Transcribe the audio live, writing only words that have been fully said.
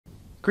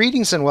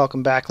Greetings and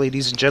welcome back,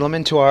 ladies and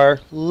gentlemen, to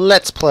our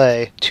Let's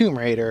Play Tomb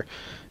Raider.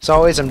 As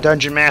always, I'm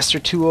Dungeon Master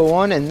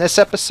 201, and in this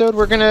episode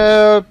we're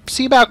gonna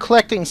see about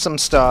collecting some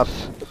stuff.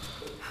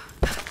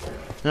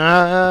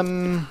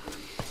 Yeah,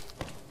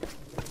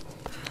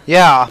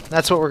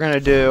 that's what we're gonna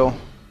do.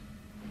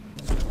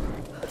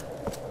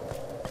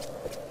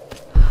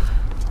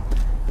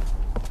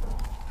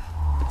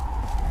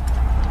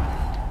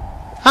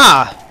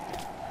 Huh.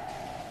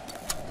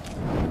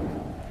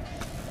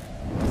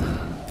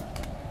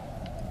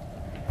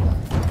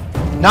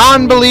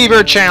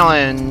 Non-believer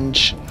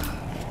challenge.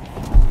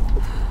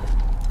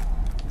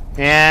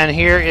 And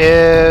here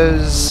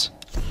is...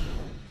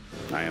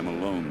 I am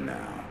alone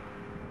now.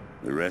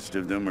 The rest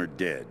of them are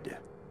dead.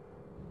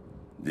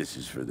 This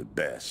is for the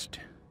best.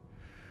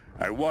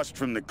 I watched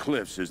from the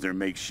cliffs as their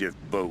makeshift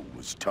boat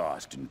was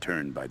tossed and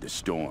turned by the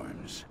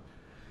storms.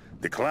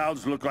 The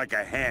clouds looked like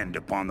a hand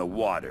upon the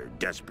water,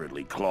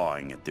 desperately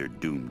clawing at their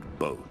doomed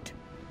boat.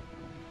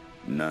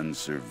 None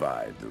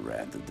survived the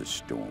wrath of the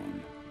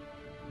storm.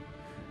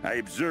 I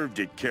observed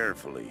it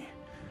carefully.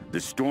 The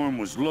storm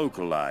was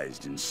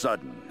localized and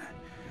sudden.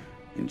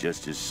 And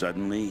just as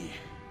suddenly,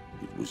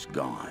 it was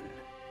gone.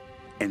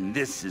 And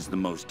this is the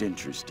most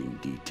interesting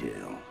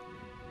detail.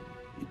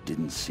 It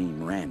didn't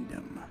seem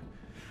random.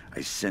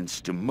 I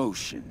sensed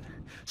emotion,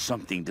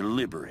 something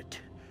deliberate.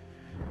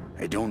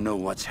 I don't know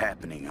what's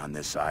happening on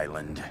this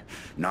island.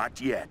 Not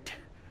yet.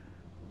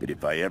 But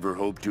if I ever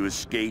hope to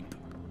escape,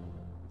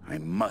 I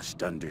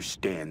must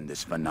understand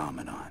this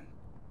phenomenon.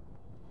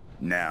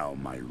 Now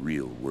my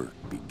real work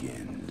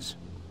begins.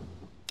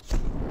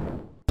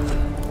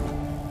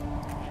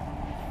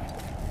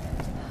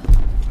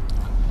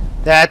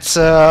 That's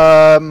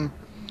another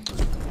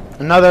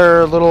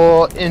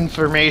little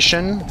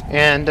information,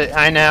 and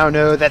I now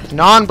know that the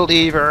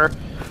non-believer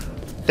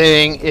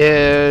thing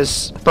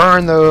is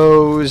burn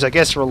those, I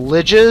guess,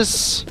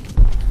 religious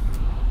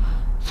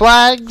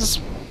flags.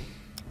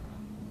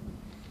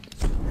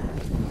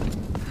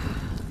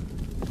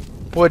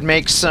 Would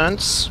make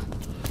sense.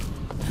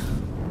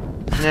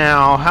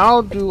 Now,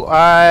 how do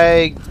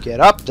I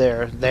get up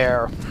there?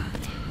 There.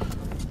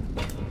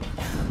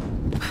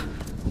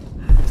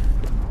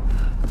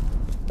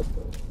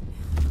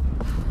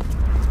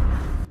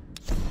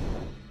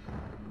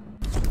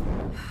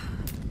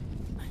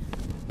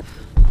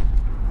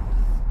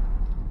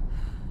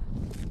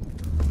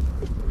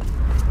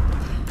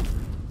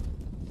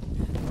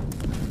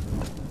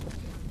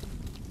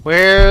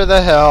 Where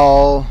the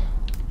hell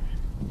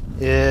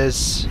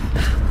is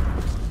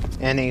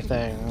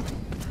anything?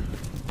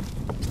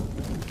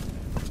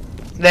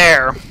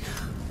 There.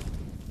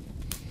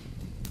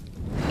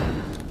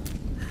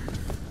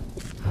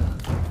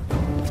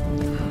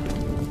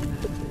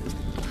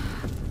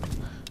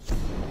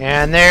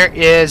 And there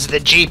is the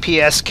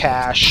GPS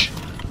cache.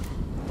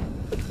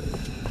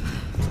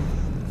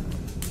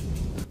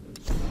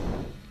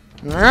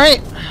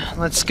 Alright,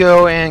 let's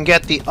go and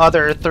get the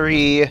other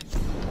 3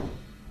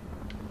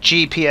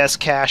 GPS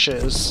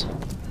caches.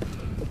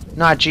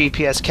 Not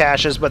GPS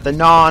caches, but the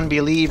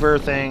non-believer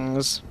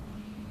things.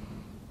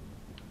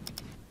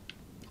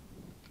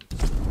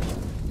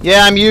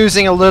 Yeah, I'm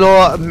using a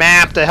little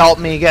map to help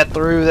me get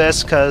through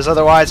this, because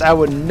otherwise I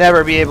would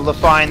never be able to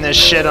find this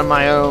shit on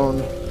my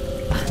own.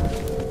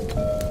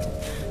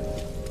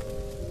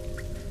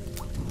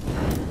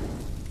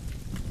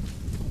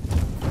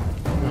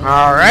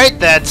 Alright,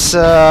 that's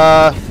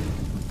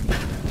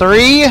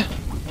 3.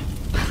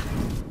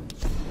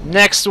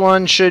 Next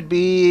one should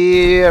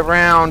be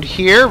around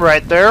here,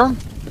 right there.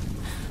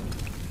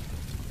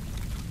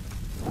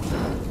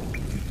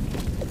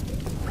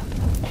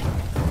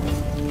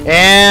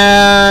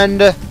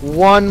 And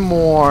one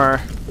more,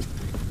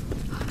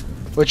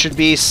 which would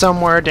be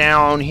somewhere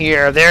down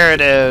here. There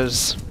it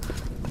is.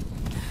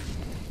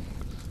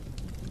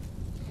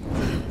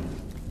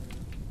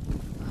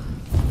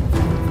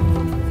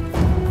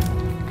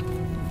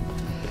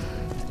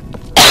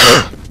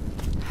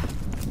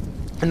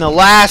 And the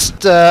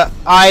last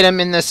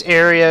item in this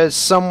area is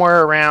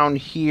somewhere around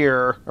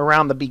here,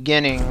 around the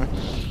beginning.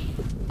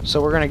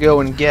 So we're gonna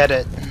go and get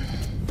it.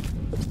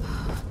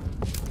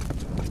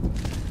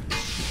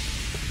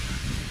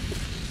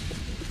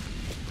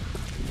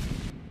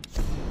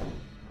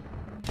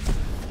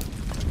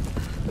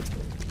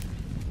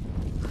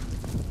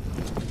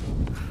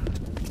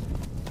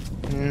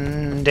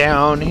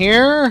 Down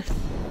here.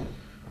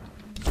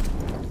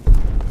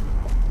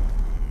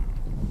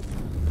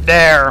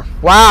 There.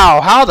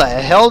 Wow, how the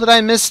hell did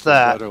I miss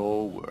that? Better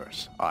or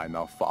worse, I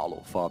now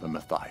follow Father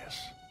Matthias.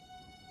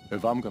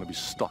 If I'm gonna be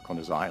stuck on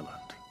this island,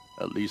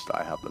 at least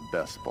I have the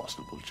best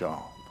possible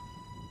job.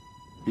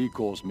 He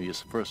calls me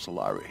his first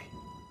Solari.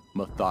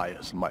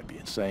 Matthias might be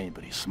insane,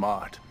 but he's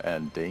smart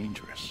and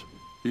dangerous.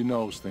 He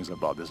knows things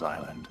about this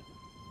island.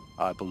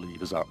 I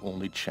believe is our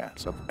only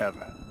chance of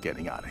ever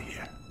getting out of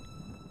here.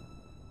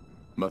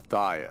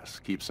 Matthias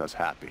keeps us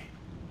happy.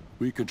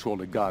 We control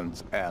the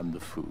guns and the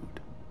food.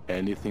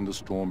 Anything the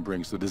storm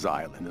brings to this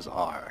island is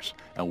ours,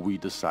 and we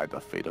decide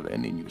the fate of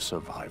any new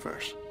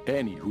survivors.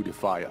 Any who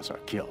defy us are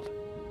killed.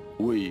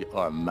 We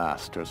are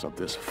masters of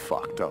this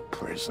fucked up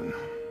prison.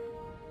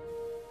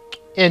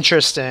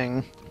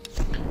 Interesting.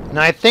 And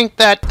I think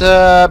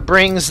that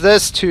brings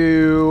this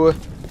to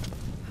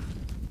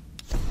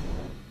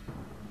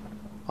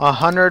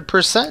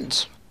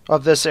 100%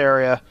 of this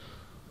area.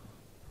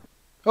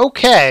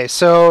 Okay,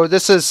 so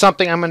this is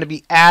something I'm going to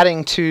be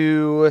adding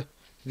to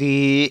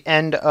the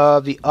end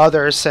of the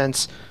other,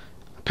 since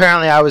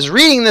apparently I was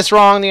reading this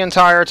wrong the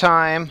entire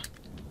time.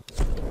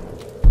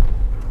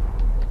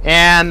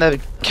 And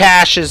the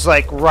cache is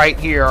like right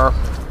here.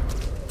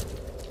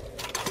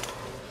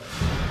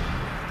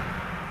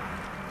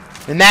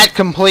 And that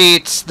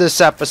completes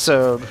this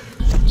episode.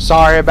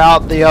 Sorry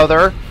about the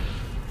other,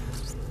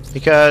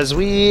 because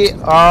we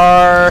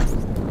are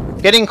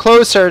getting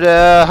closer to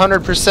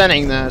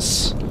 100%ing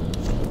this.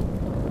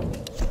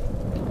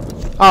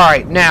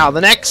 Alright, now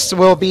the next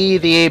will be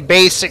the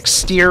base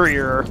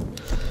exterior.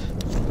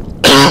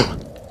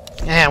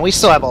 Man, we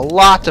still have a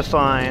lot to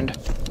find.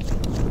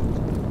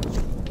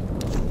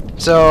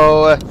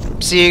 So,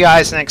 see you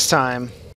guys next time.